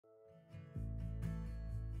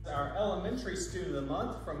Our elementary student of the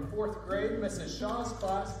month from 4th grade, Mrs. Shaw's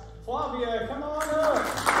class, Flavia, come on up.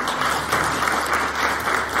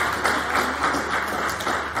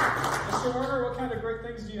 Mr. Werner, what kind of great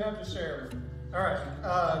things do you have to share? All right,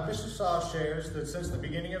 Mrs. Shaw shares that since the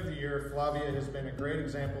beginning of the year, Flavia has been a great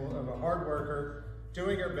example of a hard worker,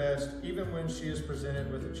 doing her best even when she is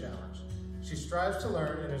presented with a challenge. She strives to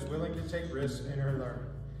learn and is willing to take risks in her learning.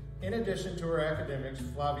 In addition to her academics,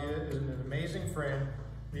 Flavia is an amazing friend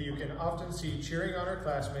that you can often see cheering on her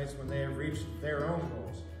classmates when they have reached their own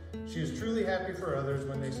goals. She is truly happy for others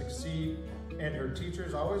when they succeed, and her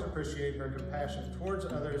teachers always appreciate her compassion towards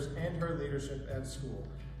others and her leadership at school.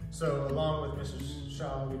 So along with Mrs.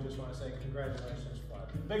 Shaw, we just want to say congratulations,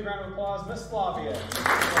 Flavia. Big round of applause, Miss Flavia.